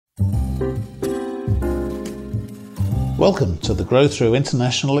Welcome to the Grow Through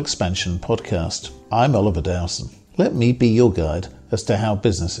International Expansion podcast. I'm Oliver Dowson. Let me be your guide as to how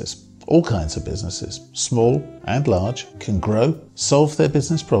businesses, all kinds of businesses, small and large, can grow, solve their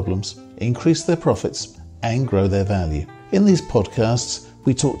business problems, increase their profits, and grow their value. In these podcasts,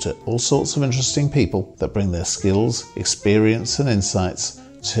 we talk to all sorts of interesting people that bring their skills, experience, and insights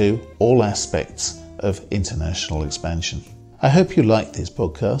to all aspects of international expansion. I hope you like these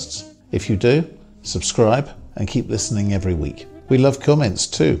podcasts. If you do, subscribe and keep listening every week. We love comments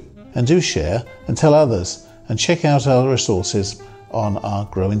too, and do share and tell others, and check out our resources on our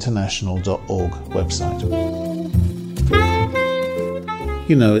growinternational.org website.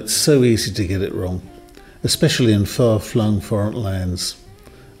 You know, it's so easy to get it wrong, especially in far-flung foreign lands.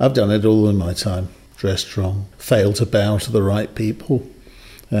 I've done it all in my time. Dressed wrong, failed to bow to the right people.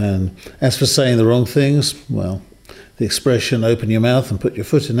 And as for saying the wrong things, well, the expression "open your mouth and put your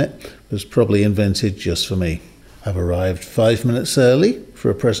foot in it" was probably invented just for me. I've arrived 5 minutes early for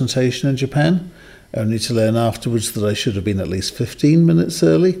a presentation in Japan, only to learn afterwards that I should have been at least 15 minutes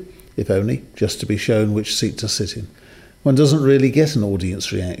early, if only just to be shown which seat to sit in. One doesn't really get an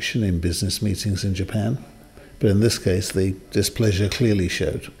audience reaction in business meetings in Japan, but in this case the displeasure clearly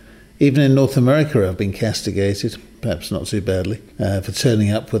showed. Even in North America I've been castigated, perhaps not too badly, for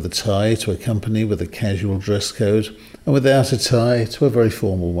turning up with a tie to a company with a casual dress code, and without a tie to a very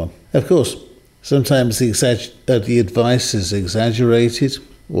formal one. Of course, sometimes the advice is exaggerated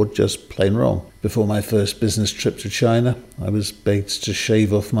or just plain wrong. Before my first business trip to China, I was begged to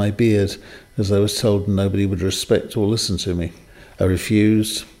shave off my beard, as I was told nobody would respect or listen to me. I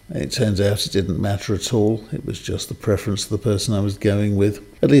refused. It turns out it didn't matter at all. It was just the preference of the person I was going with.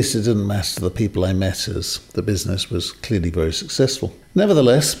 At least it didn't matter to the people I met, as the business was clearly very successful.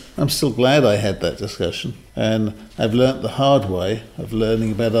 Nevertheless, I'm still glad I had that discussion, and I've learnt the hard way of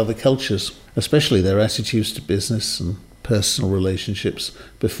learning about other cultures, especially their attitudes to business and personal relationships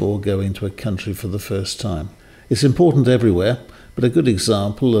before going to a country for the first time. It's important everywhere, but a good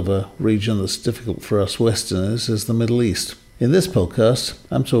example of a region that's difficult for us Westerners is the Middle East. In this podcast,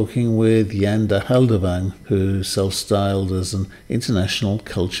 I'm talking with Jan de Haldewang, who's self-styled as an international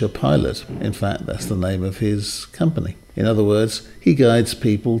culture pilot. In fact, that's the name of his company. In other words, he guides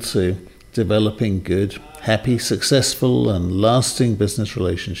people to developing good, happy, successful, and lasting business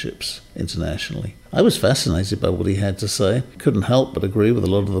relationships internationally. I was fascinated by what he had to say. Couldn't help but agree with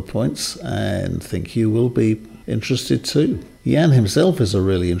a lot of the points, and think you will be interested too. Jan himself is a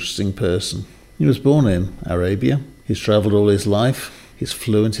really interesting person. He was born in Arabia. He's travelled all his life. He's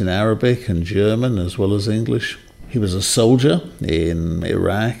fluent in Arabic and German as well as English. He was a soldier in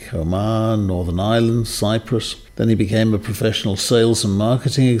Iraq, Oman, Northern Ireland, Cyprus. Then he became a professional sales and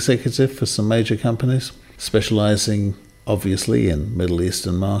marketing executive for some major companies, specialising obviously in Middle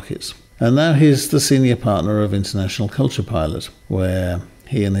Eastern markets. And now he's the senior partner of International Culture Pilot, where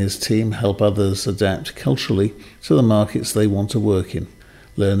he and his team help others adapt culturally to the markets they want to work in,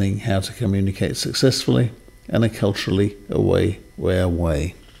 learning how to communicate successfully and a culturally aware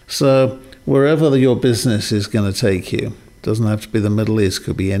way. So wherever your business is going to take you, doesn't have to be the Middle East,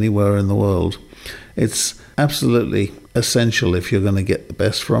 could be anywhere in the world. It's absolutely essential, if you're going to get the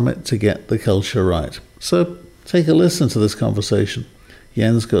best from it, to get the culture right. So take a listen to this conversation.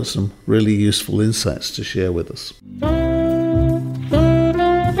 Jan's got some really useful insights to share with us.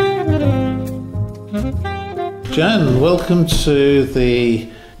 Jan, welcome to the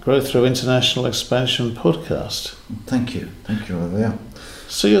Grow Through International Expansion podcast. Thank you, Oliver.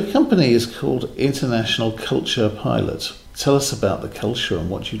 So your company is called International Culture Pilot. Tell us about the culture and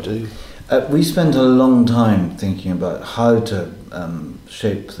what you do. We spent a long time thinking about how to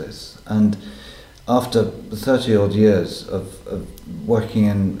shape this, and after 30 odd years of working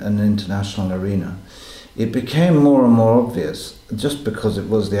in an international arena, it became more and more obvious, just because it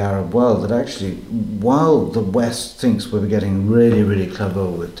was the Arab world, that actually, while the West thinks we're getting really, really clever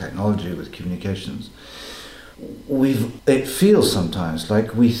with technology, with communications, it feels sometimes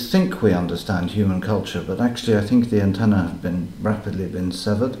like we think we understand human culture, but actually I think the antenna have rapidly been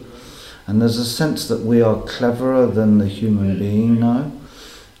severed, and there's a sense that we are cleverer than the human being now.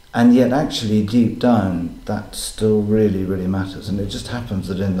 And yet actually deep down that still really, really matters. And it just happens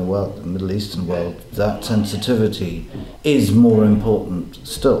that in the Middle Eastern world, that sensitivity is more important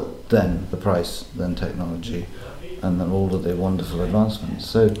still than the price, than technology, and than all of the wonderful advancements.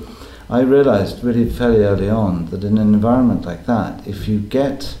 So I realized really fairly early on that in an environment like that, if you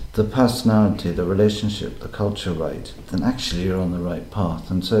get the personality, the relationship, the culture right, then actually you're on the right path.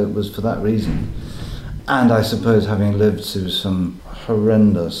 And so it was for that reason. And I suppose having lived through some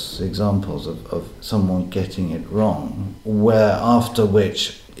horrendous examples of someone getting it wrong, where after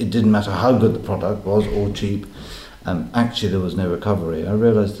which it didn't matter how good the product was or cheap, actually there was no recovery. I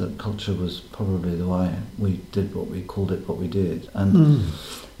realised that culture was probably the why we did what we called it what we did, and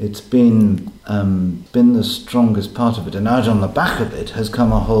it's been the strongest part of it. And out on the back of it has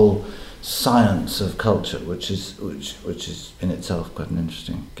come a whole science of culture, which is in itself quite an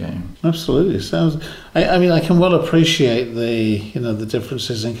interesting game. Absolutely, sounds. I mean, I can well appreciate the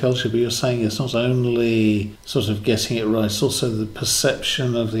differences in culture, but you're saying it's not only sort of getting it right; it's also the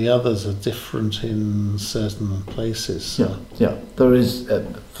perception of the others are different in certain places. So. Yeah. There is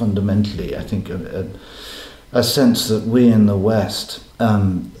fundamentally, I think, a sense that we in the West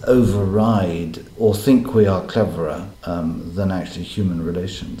override or think we are cleverer than actually human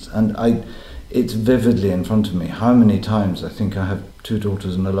relations. And it's vividly in front of me. How many times, I think I have 2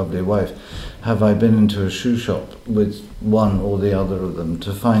 daughters and a lovely wife, have I been into a shoe shop with one or the other of them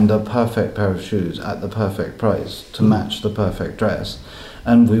to find a perfect pair of shoes at the perfect price to match the perfect dress,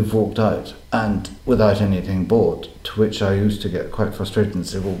 and we've walked out and without anything bought, to which I used to get quite frustrated and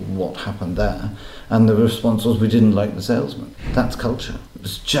say, well, what happened there? And the response was, we didn't like the salesman. That's culture. It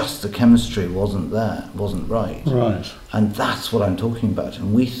was just the chemistry wasn't there, wasn't right. Right. And that's what I'm talking about.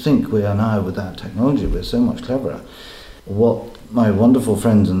 And we think we are now, with that technology, we're so much cleverer. What my wonderful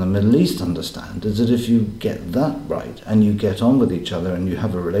friends in the Middle East understand is that if you get that right and you get on with each other and you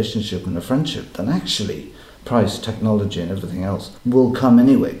have a relationship and a friendship, then actually price, technology and everything else will come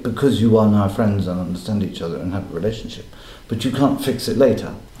anyway, because you are now friends and understand each other and have a relationship. But you can't fix it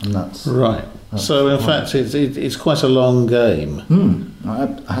later, and that's... Right. So in fact it's quite a long game.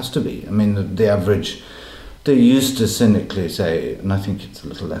 It has to be. I mean, the average... They used to cynically say, and I think it's a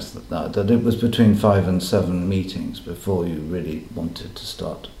little less than that it was between 5 and 7 meetings before you really wanted to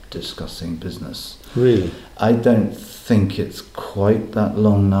start discussing business. Really? I don't think it's quite that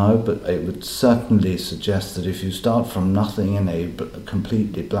long now, but it would certainly suggest that if you start from nothing in a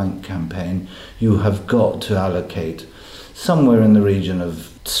completely blank campaign, you have got to allocate somewhere in the region of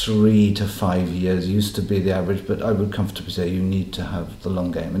 3 to 5 years used to be the average, but I would comfortably say you need to have the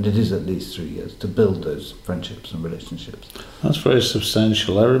long game, and it is at least 3 years to build those friendships and relationships. That's very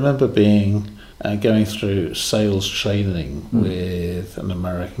substantial. I remember going through sales training with an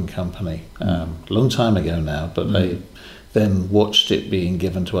American company a long time ago now, but they then watched it being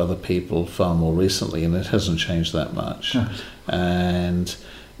given to other people far more recently, and it hasn't changed that much. And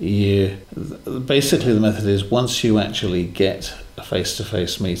basically the method is, once you actually get a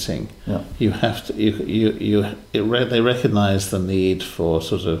face-to-face meeting, you have to they recognise the need for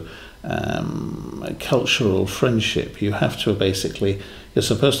sort of cultural friendship. You have to you're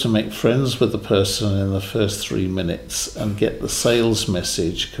supposed to make friends with the person in the first 3 minutes and get the sales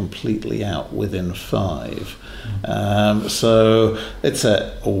message completely out within 5. So it's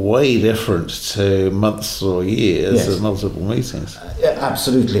a way different to months or years of multiple meetings. Yeah,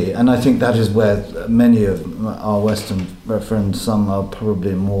 absolutely, and I think that is where many of our Western friends, some are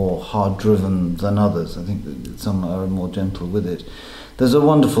probably more hard-driven than others. I think that some are more gentle with it. There's a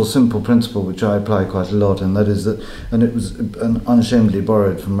wonderful, simple principle which I apply quite a lot, and that is that, and it was unashamedly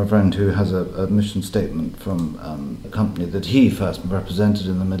borrowed from a friend who has a mission statement from a company that he first represented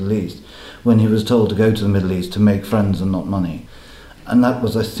in the Middle East, when he was told to go to the Middle East to make friends and not money. And that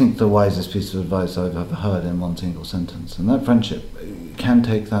was, I think, the wisest piece of advice I've ever heard in one single sentence. And that friendship can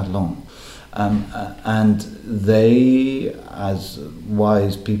take that long. And they, as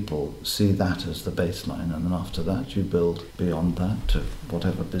wise people, see that as the baseline, and then after that you build beyond that to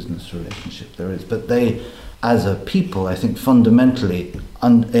whatever business relationship there is. But they, as a people, I think fundamentally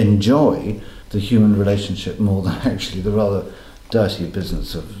enjoy the human relationship more than actually the rather dirty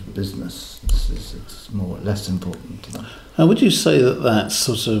business of business. It's more or less important to them. And would you say that that's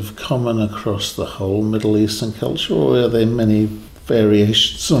sort of common across the whole Middle Eastern culture, or are there many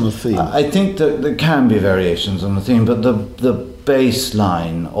variations on the theme? I think that there can be variations on the theme, but the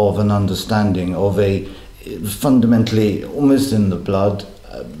baseline of an understanding of a fundamentally, almost in the blood,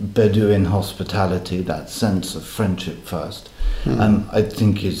 Bedouin hospitality, that sense of friendship first, I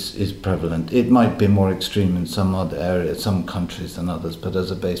think is prevalent. It might be more extreme in some other areas, some countries than others, but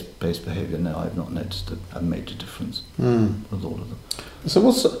as a base behaviour, no, I've not noticed a major difference with all of them. So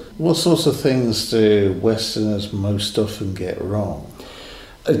what sorts of things do Westerners most often get wrong?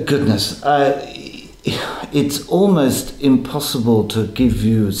 Goodness, it's almost impossible to give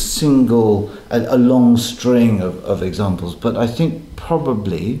you a long string of examples, but I think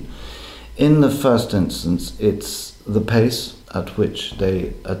probably in the first instance it's the pace at which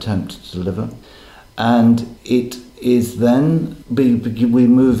they attempt to deliver, and it is then we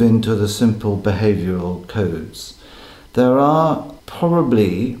move into the simple behavioural codes. There are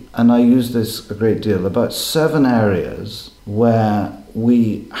probably, and I use this a great deal, about 7 areas where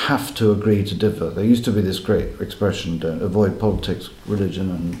we have to agree to differ. There used to be this great expression, don't avoid politics, religion,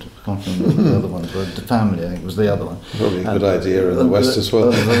 and I can't remember the other ones, but the family, I think, was the other one. Probably a good idea in the West as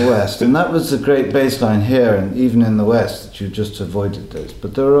well. The West. And that was the great baseline here, and even in the West, that you just avoided this.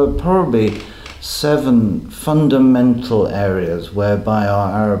 But there are probably 7 fundamental areas whereby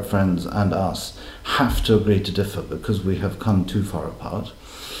our Arab friends and us have to agree to differ because we have come too far apart.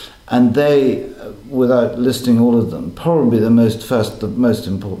 And they, without listing all of them, probably the most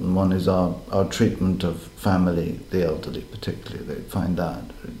important one is our treatment of family, the elderly particularly. They find that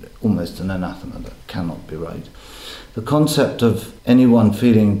almost an anathema, that cannot be right. The concept of anyone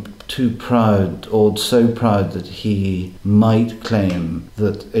feeling too proud or so proud that he might claim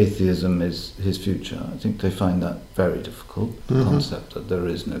that atheism is his future, I think they find that very difficult, the concept that there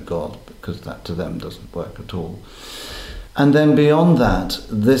is no God, because that to them doesn't work at all. And then beyond that,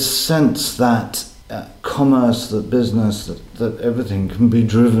 this sense that commerce, that business, that everything can be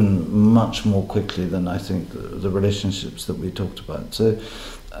driven much more quickly than I think the relationships that we talked about. So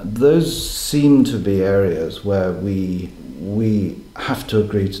those seem to be areas where we have to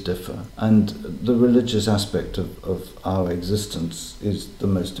agree to differ. And the religious aspect of our existence is the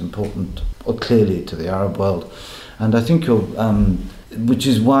most important, or clearly to the Arab world. And I think which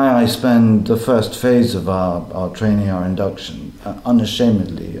is why I spend the first phase of our training, our induction,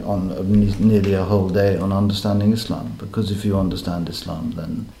 unashamedly on nearly a whole day on understanding Islam. Because if you understand Islam,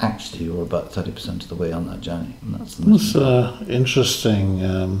 then actually you're about 30% of the way on that journey. And that's the most interesting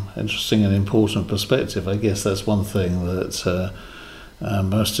and important perspective. I guess that's one thing that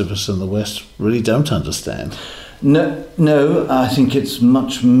most of us in the West really don't understand. No, I think it's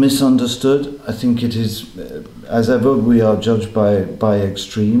much misunderstood. I think it is, as ever, we are judged by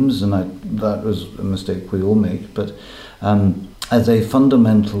extremes, and that was a mistake we all make. But as a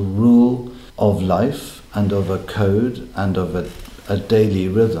fundamental rule of life and of a code and of a daily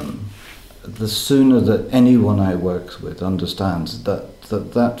rhythm, the sooner that anyone I work with understands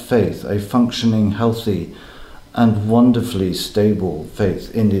that faith, a functioning, healthy, and wonderfully stable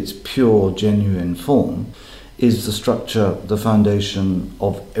faith in its pure, genuine form, is the structure, the foundation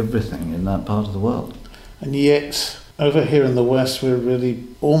of everything in that part of the world. And yet, over here in the West, we're really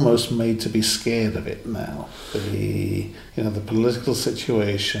almost made to be scared of it now. The political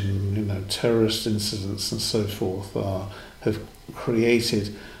situation, terrorist incidents and so forth have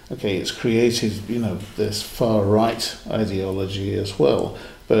created, it's created, this far right ideology as well.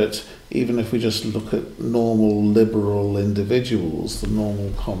 But even if we just look at normal liberal individuals, the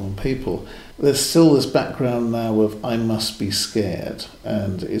normal common people, there's still this background now of I must be scared.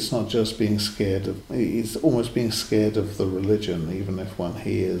 And it's not just being scared of, it's almost being scared of the religion, even if one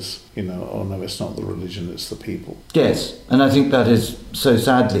hears, oh no, it's not the religion, it's the people. Yes, and I think that is so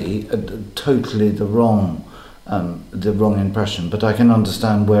sadly totally the wrong impression, but I can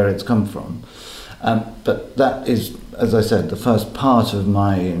understand where it's come from. But that is, as I said, the first part of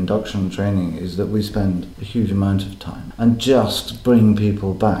my induction training is that we spend a huge amount of time and just bring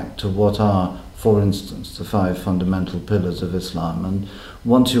people back to what are, for instance, the 5 fundamental pillars of Islam. And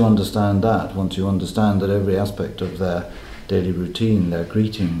once you understand that every aspect of their daily routine, their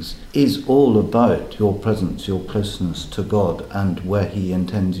greetings, is all about your presence, your closeness to God and where He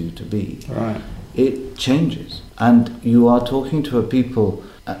intends you to be, right, it changes. And you are talking to a people,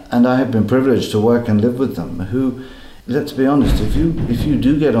 and I have been privileged to work and live with them, who, let's be honest, if you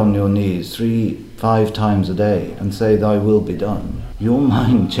do get on your knees 3-5 times a day and say thy will be done, your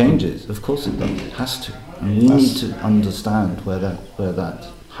mind changes. Of course it does. It has to. And we need to understand how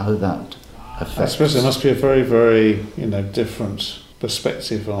that affects. I suppose there must be a very, very, different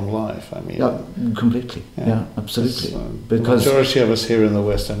perspective on life. Completely. Yeah, absolutely. Because the majority of us here in the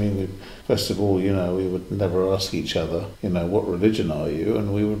West, first of all, we would never ask each other, what religion are you?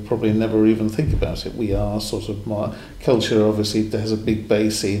 And we would probably never even think about it. We are sort of, my culture obviously has a big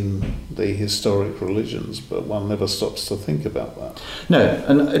base in the historic religions, but one never stops to think about that. No,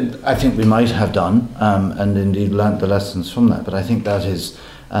 and I think we might have done, and indeed learnt the lessons from that, but I think that is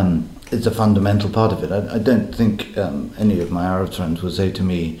it's a fundamental part of it. I don't think any of my Arab friends would say to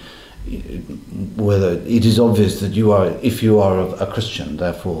me, whether it is obvious that if you are a Christian,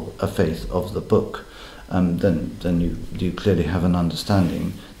 therefore a faith of the book, then you clearly have an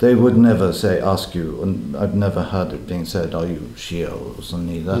understanding. They would never ask you, and I've never heard it being said, are you Shia or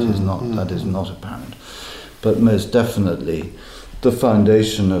Sunni? That is not apparent. But most definitely, the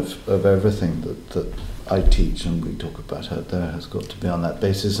foundation of everything that I teach and we talk about out there has got to be on that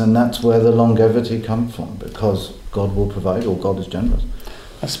basis, and that's where the longevity comes from, because God will provide, or God is generous.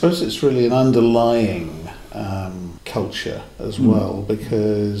 I suppose it's really an underlying culture as well,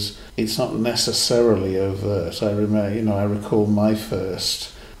 because it's not necessarily overt. I recall my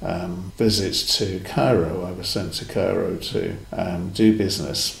first visits to Cairo. I was sent to Cairo to do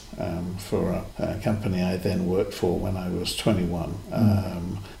business for a company I then worked for when I was 21.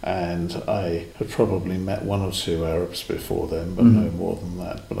 And I had probably met one or two Arabs before then, but no more than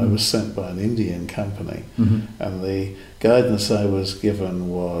that. But I was sent by an Indian company, and the guidance I was given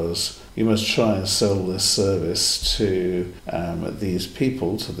was, you must try and sell this service to these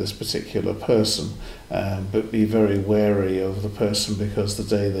people, to this particular person, but be very wary of the person, because the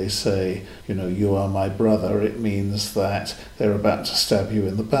day they say, you are my brother, it means that they're about to stab you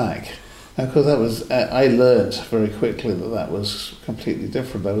in the back. And of course, that was, I learnt very quickly that was completely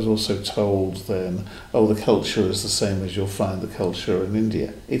different. I was also told then, the culture is the same as you'll find the culture in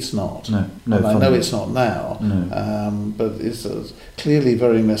India. It's not. No, and I know it's not now, but it's clearly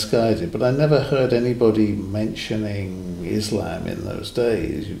very misguided. But I never heard anybody mentioning Islam in those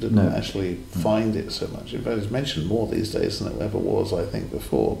days. You didn't actually find it so much. In fact, it's mentioned more these days than it ever was, I think,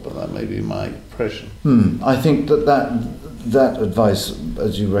 before, but that may be my impression. I think that advice,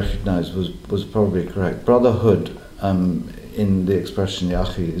 as you recognise, was probably correct. Brotherhood, in the expression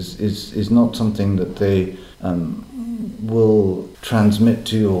Yahi, is not something that they will transmit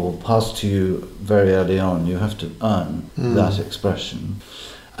to you or pass to you very early on. You have to earn that expression,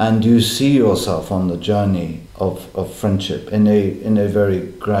 and you see yourself on the journey of friendship in a very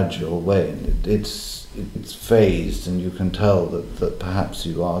gradual way. It's phased, and you can tell that perhaps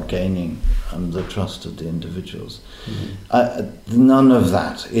you are gaining the trust of the individuals. None of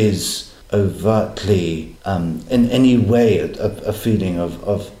that is overtly in any way a feeling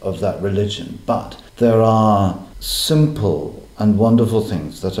of that religion, but there are simple and wonderful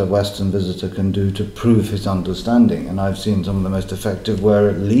things that a Western visitor can do to prove his understanding, and I've seen some of the most effective where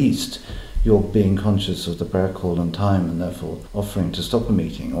at least you're being conscious of the prayer call and time, and therefore offering to stop a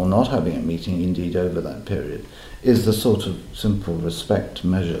meeting or not having a meeting indeed over that period, is the sort of simple respect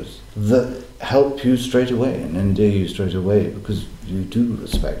measures that help you straight away and endear you straight away, because you do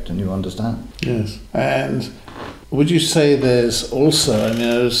respect and you understand. Yes. And would you say there's also,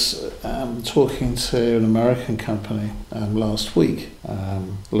 I was talking to an American company last week,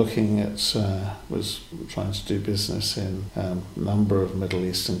 looking at, was trying to do business in a number of Middle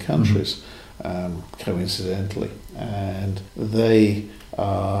Eastern countries, coincidentally, and they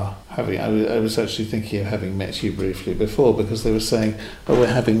are having, I was actually thinking of having met you briefly before, because they were saying, we're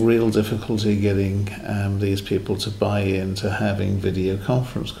having real difficulty getting these people to buy into having video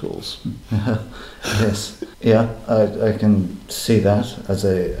conference calls. Yes, I can see that as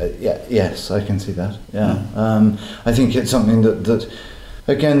yes, I can see that. I think it's something that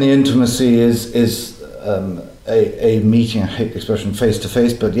again, the intimacy is a meeting, I hate the expression face to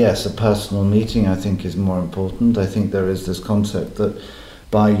face, but yes, a personal meeting I think is more important. I think there is this concept that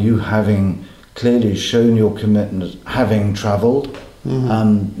by you having clearly shown your commitment, having travelled,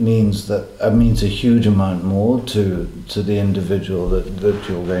 means a huge amount more to the individual that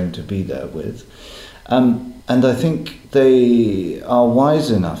you're going to be there with. And I think they are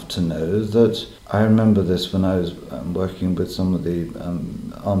wise enough to know that, I remember this when I was working with some of the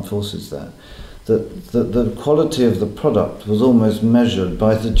armed forces there, that the quality of the product was almost measured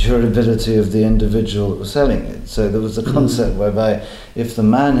by the durability of the individual that was selling it. So there was a concept whereby if the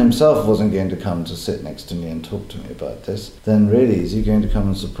man himself wasn't going to come to sit next to me and talk to me about this, then really is he going to come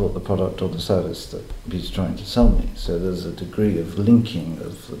and support the product or the service that he's trying to sell me? So there's a degree of linking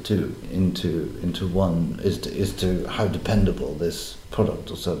of the two into one is to how dependable this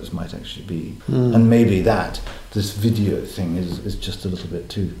product or service might actually be. And maybe this video thing is just a little bit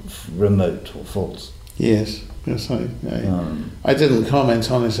too remote or false. Yes, I didn't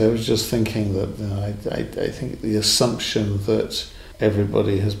comment on it. I was just thinking that I think the assumption that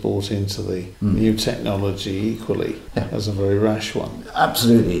everybody has bought into the new technology equally as a very rash one.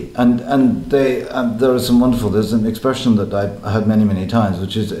 Absolutely, and there are some wonderful. There's an expression that I've heard many times,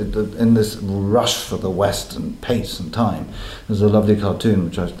 which is in this rush for the West and pace and time. There's a lovely cartoon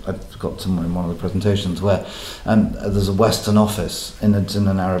which I've got somewhere in one of the presentations where there's a Western office and it's in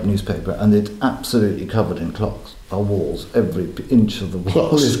an Arab newspaper, and it's absolutely covered in clocks. Our walls, every inch of the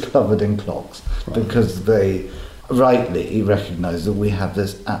wall is covered in clocks, because they rightly recognise that we have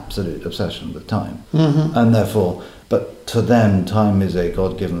this absolute obsession with time, and therefore, but to them time is a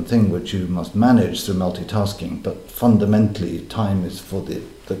God-given thing which you must manage through multitasking, but fundamentally time is for the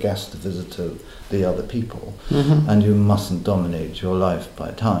guest, the visitor, the other people, and you mustn't dominate your life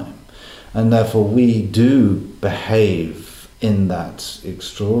by time. And therefore we do behave in that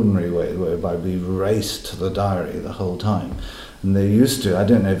extraordinary way whereby we race to the diary the whole time. And they used to, I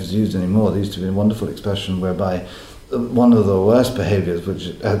don't know if it's used anymore, there used to be a wonderful expression whereby one of the worst behaviours,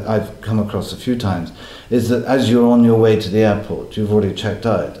 which I've come across a few times, is that as you're on your way to the airport, you've already checked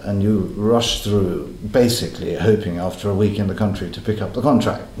out, and you rush through, basically hoping after a week in the country to pick up the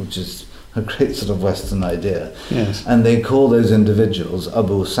contract, which is a great sort of Western idea. Yes. And they call those individuals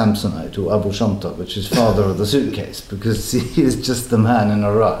Abu Samsonite or Abu Shanta, which is father of the suitcase, because he is just the man in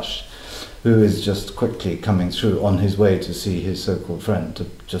a rush who is just quickly coming through on his way to see his so-called friend to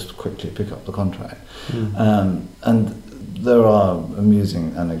just quickly pick up the contract. And there are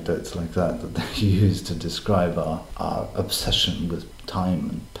amusing anecdotes like that they use to describe our obsession with time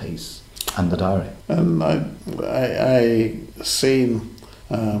and pace and the diary. And I seen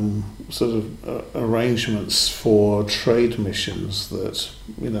sort of arrangements for trade missions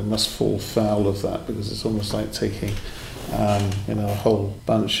that must fall foul of that, because it's almost like taking a whole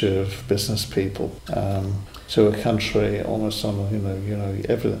bunch of business people to a country almost on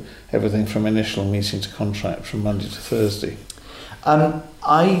everything from initial meeting to contract from Monday to Thursday.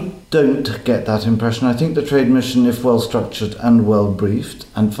 I don't get that impression. I think the trade mission, if well structured and well briefed,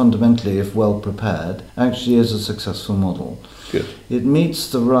 and fundamentally if well prepared, actually is a successful model. Good. It meets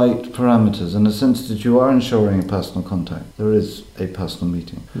the right parameters in the sense that you are ensuring a personal contact. There is a personal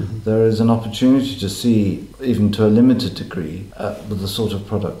meeting. Mm-hmm. There is an opportunity to see, even to a limited degree, the sort of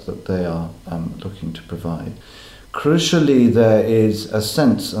product that they are looking to provide. Crucially, there is a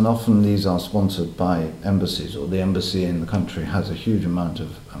sense, and often these are sponsored by embassies, or the embassy in the country has a huge amount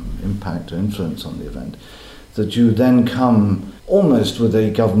of impact or influence on the event, that you then come almost with a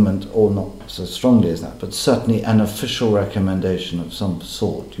government, or not so strongly as that, but certainly an official recommendation of some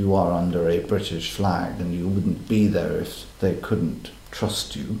sort. You are under a British flag, and you wouldn't be there if they couldn't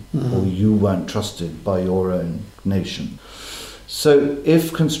trust you, or you weren't trusted by your own nation. So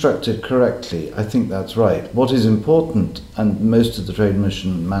if constructed correctly, I think that's right. What is important, and most of the trade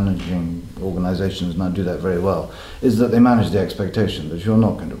mission managing organisations now do that very well, is that they manage the expectation that you're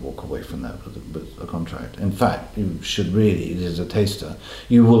not going to walk away from that with a contract. In fact, you should really, it is a taster,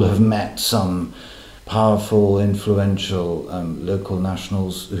 you will have met some powerful, influential local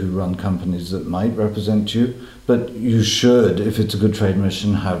nationals who run companies that might represent you, but you should, if it's a good trade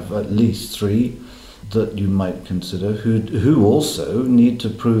mission, have at least 3 that you might consider, who also need to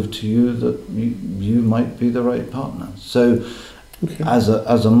prove to you that you might be the right partner. So, okay. As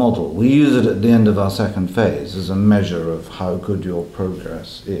a model, we use it at the end of our second phase as a measure of how good your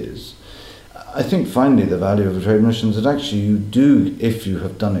progress is. I think finally the value of a trade mission is that actually you do, if you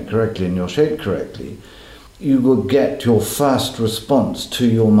have done it correctly and you're shaped correctly, you will get your first response to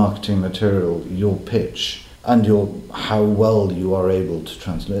your marketing material, your pitch, and how well you are able to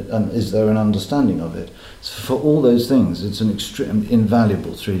translate, and is there an understanding of it. So for all those things, it's an extreme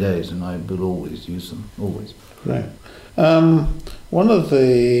invaluable 3 days, and I will always use them, always. Right. One of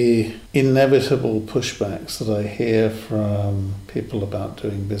the inevitable pushbacks that I hear from people about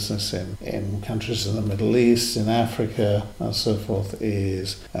doing business in countries in the Middle East, in Africa, and so forth,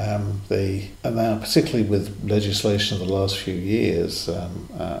 is they are now, particularly with legislation of the last few years,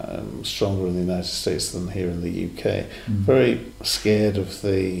 stronger in the United States than here in the UK, very scared of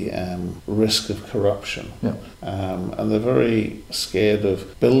the risk of corruption. Yeah. And they're very scared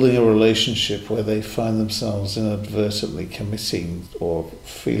of building a relationship where they find themselves inadvertently committing or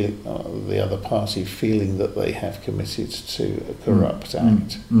feeling the other party feeling that they have committed to a corrupt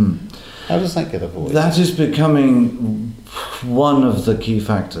act. How does that get avoided? That is becoming one of the key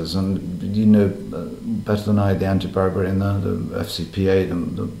factors, and you know better than I the anti-bribery and the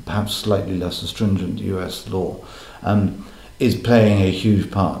FCPA, the perhaps slightly less stringent US law, is playing a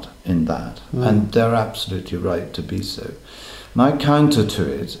huge part in that, and they're absolutely right to be so. My counter to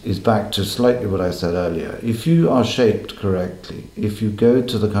it is back to slightly what I said earlier. If you are shaped correctly, if you go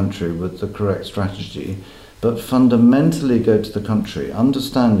to the country with the correct strategy, but fundamentally go to the country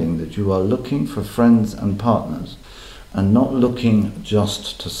understanding that you are looking for friends and partners and not looking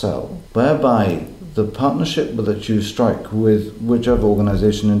just to sell, whereby the partnership that you strike with whichever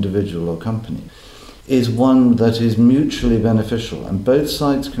organisation, individual or company is one that is mutually beneficial and both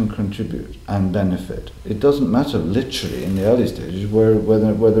sides can contribute and benefit. It doesn't matter literally in the early stages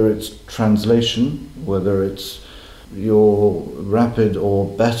whether it's translation, whether it's your rapid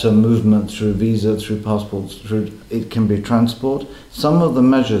or better movement through visa, through passports, it can be transport. Some of the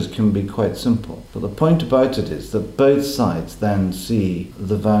measures can be quite simple, but the point about it is that both sides then see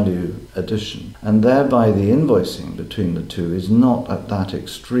the value addition, and thereby the invoicing between the two is not at that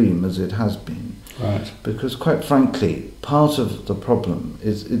extreme as it has been. Right. Because quite frankly, part of the problem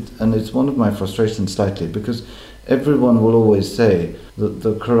is, and it's one of my frustrations slightly, because everyone will always say that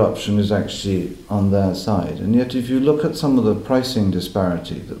the corruption is actually on their side. And yet if you look at some of the pricing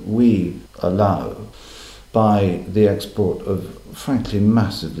disparity that we allow by the export of, frankly,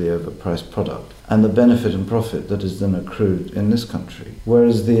 massively overpriced product, and the benefit and profit that is then accrued in this country,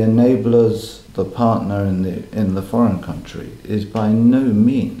 whereas the enablers, the partner in the foreign country, is by no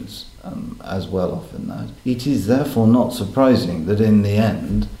means as well off in that. It is therefore not surprising that in the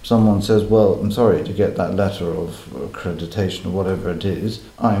end someone says, well, I'm sorry, to get that letter of accreditation or whatever it is,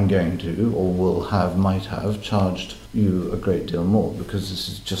 I'm going to, or might have charged you a great deal more, because this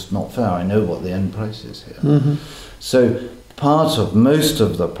is just not fair. I know what the end price is here. Mm-hmm. So most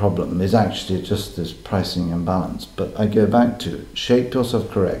of the problem is actually just this pricing imbalance. But I go back to shape yourself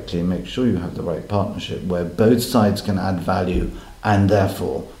correctly, make sure you have the right partnership where both sides can add value and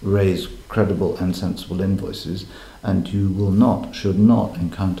therefore raise credible and sensible invoices, and you should not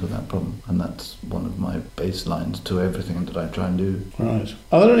encounter that problem. And that's one of my baselines to everything that I try and do. Right.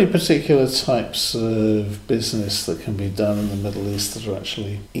 Are there any particular types of business that can be done in the Middle East that are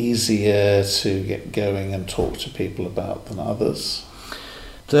actually easier to get going and talk to people about than others?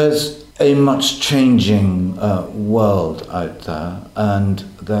 There's a much changing world out there, and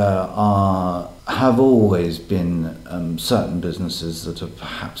there have always been certain businesses that are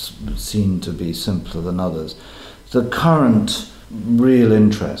perhaps seen to be simpler than others. The current real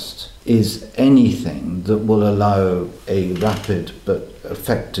interest is anything that will allow a rapid but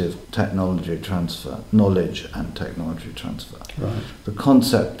effective technology transfer, knowledge and technology transfer. Right. The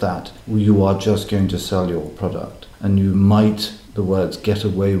concept that you are just going to sell your product and you might, the words, get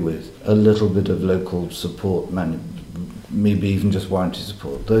away with a little bit of local support, maybe even just warranty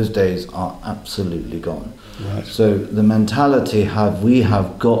support. Those days are absolutely gone. Right. So the mentality we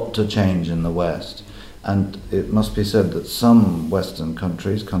have got to change in the West. And it must be said that some Western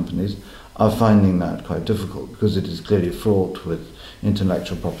companies, are finding that quite difficult, because it is clearly fraught with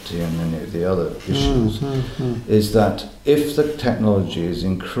intellectual property and many of the other issues. Is that if the technology is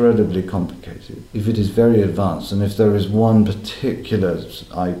incredibly complicated, if it is very advanced, and if there is one particular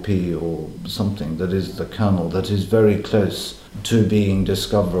IP or something that is the kernel that is very close to being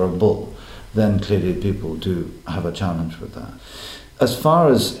discoverable, then clearly people do have a challenge with that. As far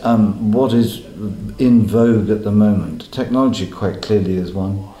as what is in vogue at the moment, technology quite clearly is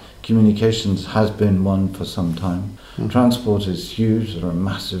one. Communications has been one for some time. Mm-hmm. Transport is huge. There are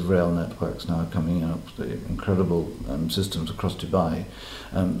massive rail networks now coming up, the incredible systems across Dubai.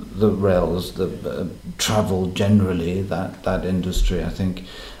 The rails, the travel generally, that industry, I think.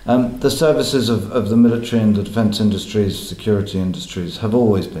 The services of the military and the defence industries, security industries, have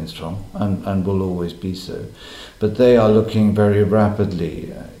always been strong and will always be so. But they are looking very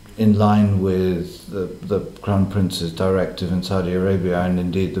rapidly in line with the Crown Prince's directive in Saudi Arabia, and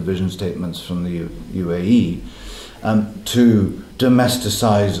indeed the vision statements from the UAE, to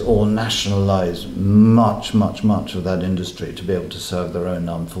domesticize or nationalize much of that industry to be able to serve their own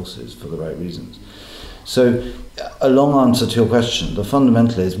armed forces for the right reasons. So a long answer to your question, the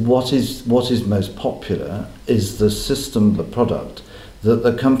fundamental is what is most popular is the system, the product, that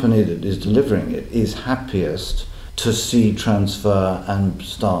the company that is delivering it is happiest to see transfer and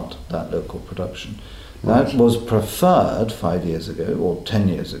start that local production. Right. That was preferred 5 years ago or 10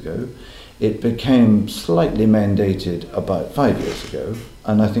 years ago. It became slightly mandated about 5 years ago,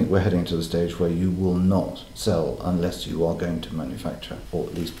 and I think we're heading to the stage where you will not sell unless you are going to manufacture, or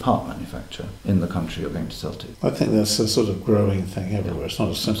at least part manufacture, in the country you're going to sell to. I think that's a sort of growing thing everywhere. It's not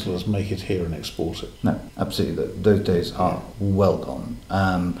as simple as make it here and export it. No, absolutely. Those days are well gone.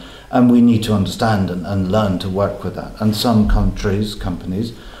 And we need to understand and learn to work with that. And some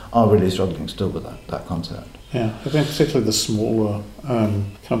companies are really struggling still with that concept. Yeah, I think particularly the smaller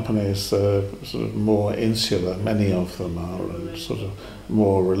companies, sort of more insular, many of them are, and sort of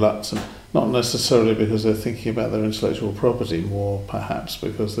more reluctant, not necessarily because they're thinking about their intellectual property, more perhaps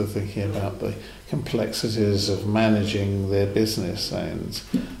because they're thinking about the complexities of managing their business and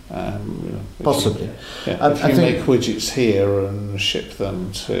possibly. If you make widgets here and ship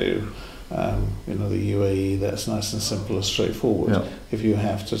them to the UAE, that's nice and simple and straightforward. Yeah. If you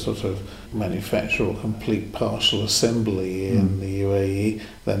have to sort of manufacture or complete partial assembly in the UAE,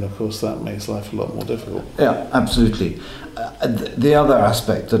 then of course that makes life a lot more difficult. Yeah, absolutely. The other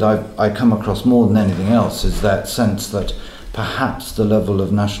aspect that I come across more than anything else is that sense that perhaps the level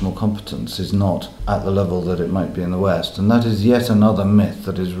of national competence is not at the level that it might be in the West, and that is yet another myth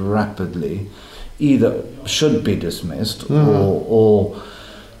that is rapidly either should be dismissed or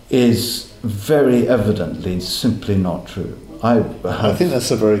is very evidently simply not true. I think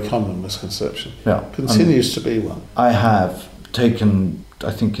that's a very common misconception. Yeah, continues to be one. I have taken,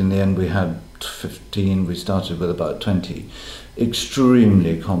 I think in the end we had 15, we started with about 20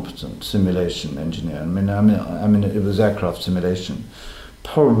 extremely competent simulation engineer. I mean, it was aircraft simulation,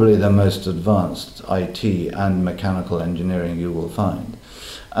 probably the most advanced IT and mechanical engineering you will find.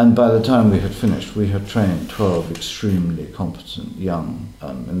 And by the time we had finished, we had trained 12 extremely competent young,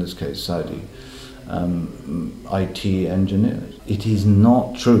 in this case Saudi, IT engineers. It is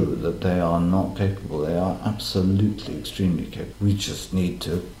not true that they are not capable. They are absolutely extremely capable. We just need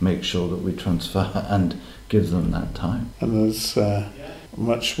to make sure that we transfer and give them that time. And there's a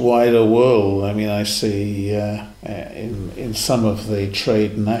much wider world. I mean, I see in some of the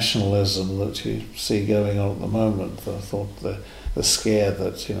trade nationalism that you see going on at the moment, I thought the scare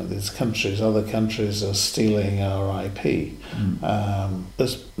that these countries, other countries, are stealing our IP.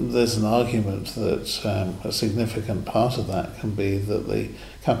 There's an argument that a significant part of that can be that the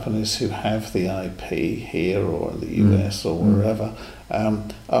companies who have the IP here or in the US or wherever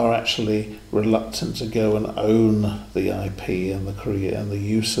are actually reluctant to go and own the IP and the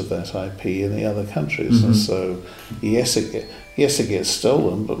use of that IP in the other countries. And so yes, it gets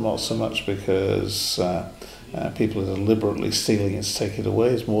stolen, but not so much because people are deliberately stealing it to take it away.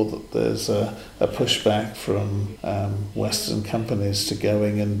 It's more that there's a pushback from Western companies to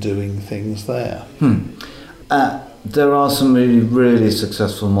going and doing things there. There are some really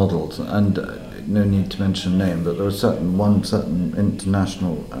successful models, and no need to mention name, but there are one certain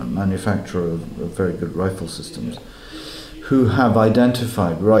international manufacturer of very good rifle systems who have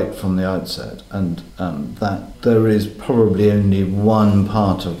identified right from the outset that there is probably only one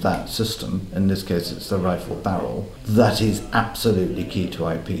part of that system, in this case it's the rifle barrel, that is absolutely key to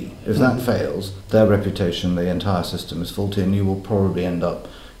IP. If that fails, their reputation, the entire system is faulty, and you will probably end up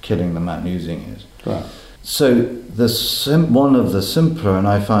killing the man using it. Right. So one of the simpler, and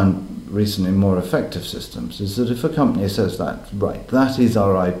I found recently more effective systems, is that if a company says that is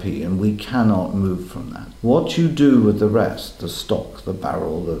our IP and we cannot move from that, what you do with the rest, the stock, the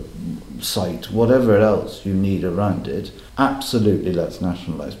barrel, the sight, whatever else you need around it, absolutely let's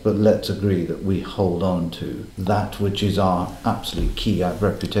nationalise, but let's agree that we hold on to that which is our absolute key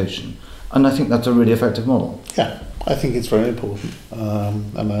reputation. And I think that's a really effective model. Yeah, I think it's very important.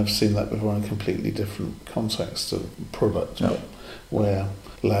 And I've seen that before in a completely different context of product, where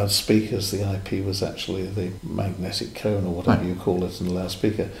loudspeakers, the IP was actually the magnetic cone or whatever you call it in the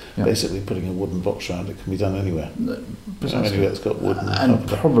loudspeaker. Basically putting a wooden box around it can be done anywhere. Anywhere that's got wooden. And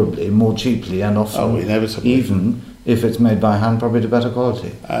probably more cheaply, and often inevitably. Even if it's made by hand, probably to better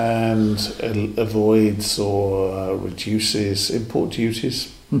quality. And it avoids or reduces import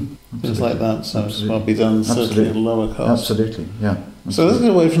duties. Things like that, so it might be done certainly at a lower cost. Absolutely, yeah. Absolutely. So let's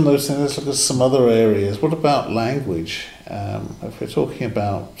get away from those things, let's look at some other areas. What about language? If we're talking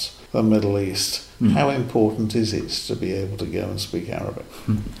about the Middle East, how important is it to be able to go and speak Arabic?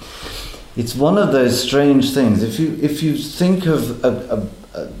 It's one of those strange things. If you think of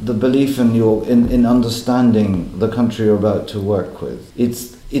the belief in understanding the country you're about to work with,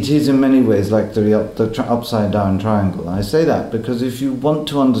 it is in many ways like the upside down triangle. And I say that because if you want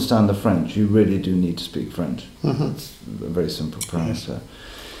to understand the French, you really do need to speak French. It's a very simple premise. Yes.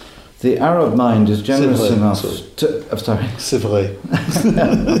 The Arab mind is generous enough to... I'm sorry. C'est vrai.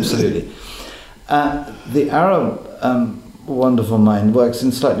 Absolutely. The Arab wonderful mind works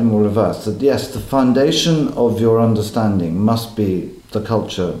in slightly more reverse. That yes, the foundation of your understanding must be the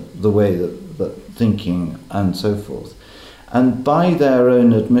culture, the way that thinking and so forth. And by their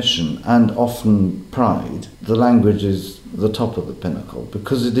own admission, and often pride, the language is the top of the pinnacle,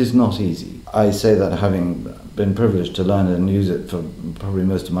 because it is not easy. I say that having been privileged to learn it and use it for probably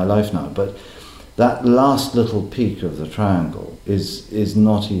most of my life now, but that last little peak of the triangle is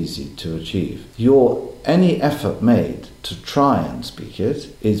not easy to achieve. Any effort made to try and speak it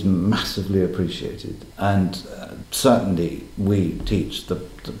is massively appreciated, and certainly we teach the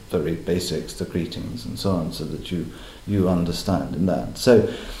very basics, the greetings and so on, so that you understand in that. So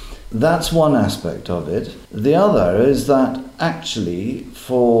that's one aspect of it. The other is that actually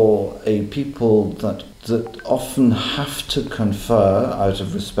for a people that often have to confer out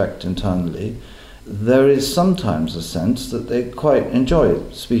of respect internally, there is sometimes a sense that they quite enjoy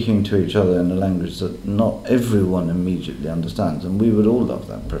speaking to each other in a language that not everyone immediately understands, and we would all love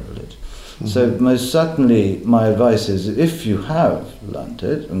that privilege. So most certainly my advice is, if you have learnt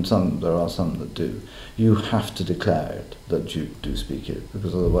it, and there are some that do, you have to declare it, that you do speak it,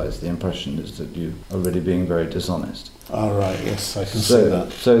 because otherwise the impression is that you are really being very dishonest. All right, yes, I can see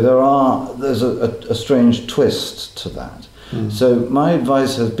that. So there's a strange twist to that. So my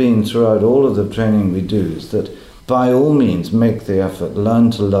advice has been throughout all of the training we do is that by all means make the effort,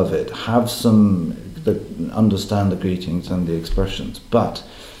 learn to love it, understand the greetings and the expressions, but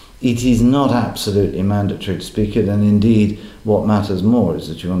it is not absolutely mandatory to speak it, and indeed what matters more is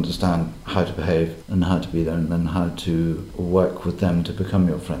that you understand how to behave and how to be there and how to work with them to become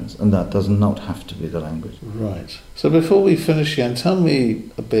your friends, and that does not have to be the language. Right. So before we finish, Jan, tell me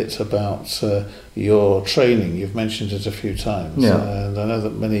a bit about your training. You've mentioned it a few times, and I know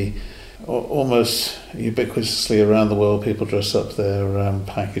that many, almost ubiquitously around the world, people dress up their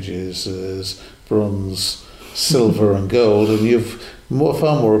packages as bronze, silver and gold, and you've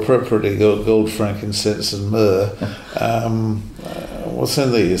far more appropriately got gold, frankincense and myrrh. What's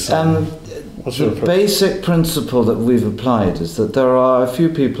in these? The basic principle that we've applied is that there are a few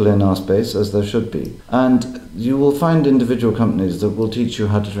people in our space, as there should be, and you will find individual companies that will teach you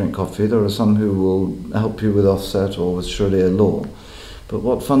how to drink coffee. There are some who will help you with offset or with Sharia law. But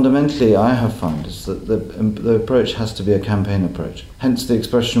what fundamentally I have found is that the approach has to be a campaign approach. Hence the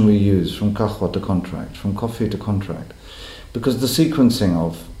expression we use, from kahwa to contract, from coffee to contract. Because the sequencing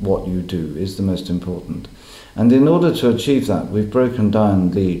of what you do is the most important. And in order to achieve that, we've broken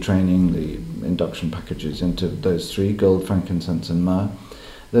down the training, the induction packages into those three: gold, frankincense and myrrh.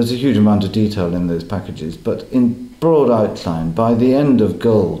 There's a huge amount of detail in those packages, but in broad outline, by the end of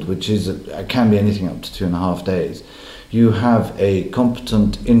gold, which can be anything up to 2.5 days, you have a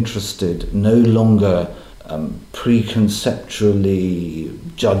competent, interested, no longer preconceptually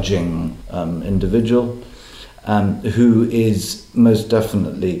judging individual, who is most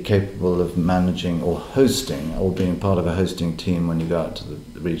definitely capable of managing or hosting or being part of a hosting team when you go out to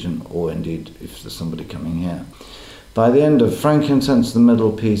the region, or indeed if there's somebody coming here. By the end of frankincense, the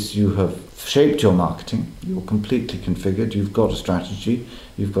middle piece, you have shaped your marketing, you're completely configured, you've got a strategy,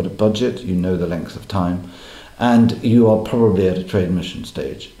 you've got a budget, you know the length of time, and you are probably at a trade mission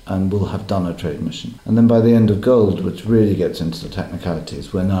stage and will have done a trade mission. And then by the end of gold, which really gets into the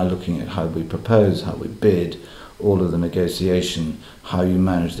technicalities, we're now looking at how we propose, how we bid, all of the negotiation, how you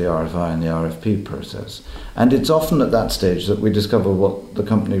manage the RFI and the RFP process. And it's often at that stage that we discover what the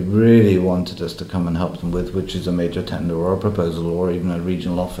company really wanted us to come and help them with, which is a major tender or a proposal or even a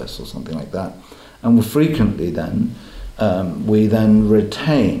regional office or something like that. And we frequently then we then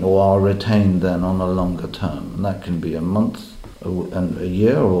retain, or are retained then on a longer term. And that can be a month, a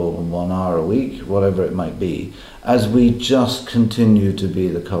year, or 1 hour a week, whatever it might be, as we just continue to be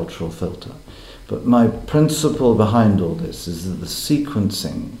the cultural filter. But my principle behind all this is that the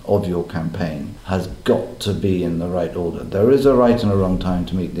sequencing of your campaign has got to be in the right order. There is a right and a wrong time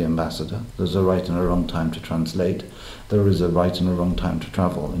to meet the ambassador. There's a right and a wrong time to translate. There is a right and a wrong time to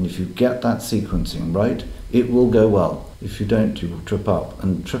travel. And if you get that sequencing right, it will go well. If you don't, you will trip up.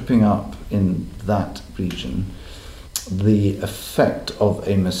 And tripping up in that region, the effect of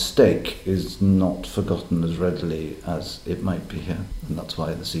a mistake is not forgotten as readily as it might be here. And that's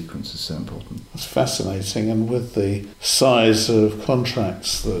why the sequence is so important. It's fascinating. And with the size of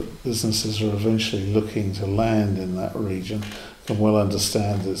contracts that businesses are eventually looking to land in that region, I can well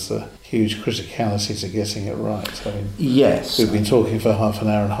understand there's a huge criticality to getting it right. I mean, yes. We've been talking for half an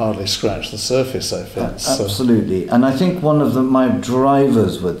hour and hardly scratched the surface, I think. Absolutely. And I think one of my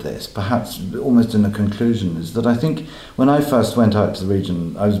drivers with this, perhaps almost in a conclusion, is that I think when I first went out to the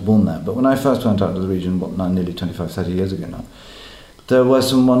region, I was born there, but when I first went out to the region, nearly 25, 30 years ago now, there were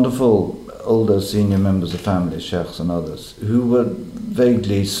some wonderful older senior members of family, sheikhs and others, who were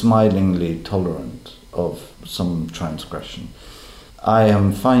vaguely, smilingly tolerant of some transgression. I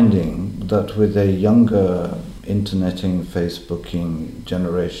am finding that with a younger interneting, Facebooking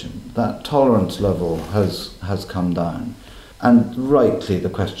generation, that tolerance level has come down. And rightly the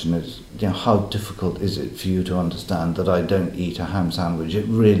question is, how difficult is it for you to understand that I don't eat a ham sandwich? It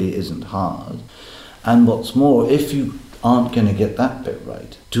really isn't hard. And what's more, if you aren't going to get that bit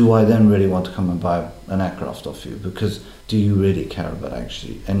right, do I then really want to come and buy an aircraft off you? Because do you really care about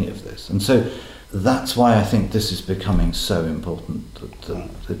actually any of this? And so that's why I think this is becoming so important, that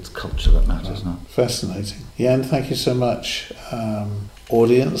it's culture that matters now. Fascinating. Jan, thank you so much.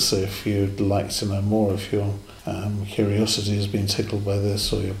 Audience, if you'd like to know more, if your curiosity has been tickled by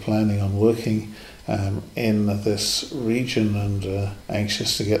this, or you're planning on working in this region and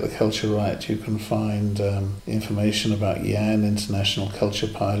anxious to get the culture right, you can find information about Jan, International Culture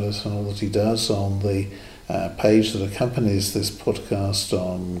Pilot, and all that he does on the page that accompanies this podcast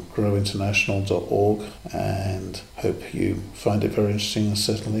on growinternational.org, and hope you find it very interesting, and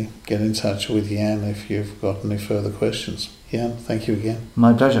certainly get in touch with Jan if you've got any further questions. Jan, thank you again.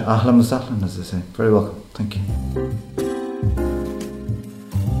 My pleasure. Ahlan wa sahlan, as they say. Very welcome. Thank you.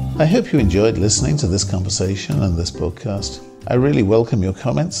 I hope you enjoyed listening to this conversation and this podcast. I really welcome your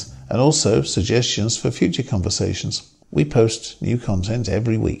comments and also suggestions for future conversations. We post new content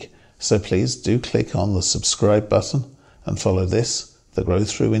every week, so please do click on the subscribe button and follow this, the Grow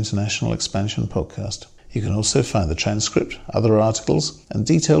Through International Expansion podcast. You can also find the transcript, other articles, and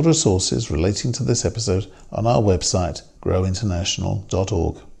detailed resources relating to this episode on our website,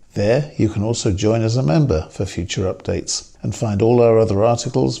 growinternational.org. There, you can also join as a member for future updates and find all our other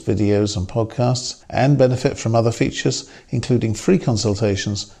articles, videos, and podcasts, and benefit from other features, including free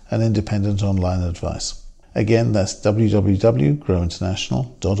consultations and independent online advice. Again, that's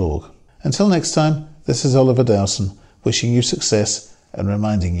www.growinternational.org. Until next time, this is Oliver Dowson, wishing you success and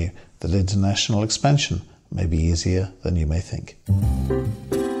reminding you that international expansion may be easier than you may think.